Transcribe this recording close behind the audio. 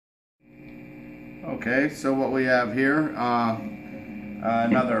Okay, so what we have here,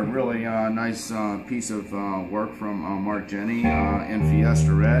 another really nice piece of work from Mark Jenny in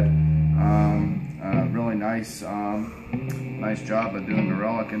Fiesta Red. Really nice, nice job of doing the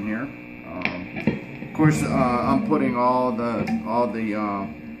Relic in here. Of course, I'm putting all the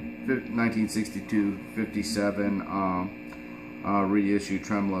 1962-57 reissue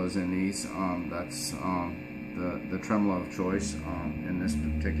tremolos in these. That's the tremolo of choice in this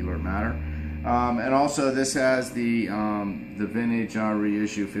particular matter. And also this has the vintage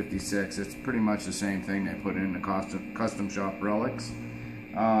reissue 56. It's pretty much the same thing they put in the custom shop Relics.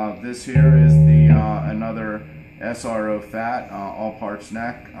 This here is the another SRO Fat all parts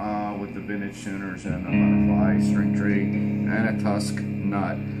neck with the vintage tuners and a butterfly string tree and a tusk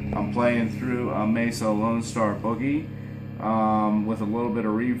nut. I'm playing through a Mesa Lone Star Boogie with a little bit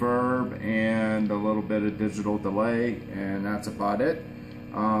of reverb and a little bit of digital delay, and that's about it.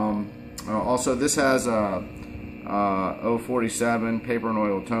 Also, this has a 047 paper and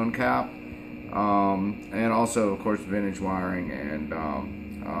oil tone cap, and also, of course, vintage wiring and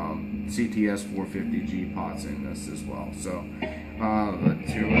CTS 450G pots in this as well. So,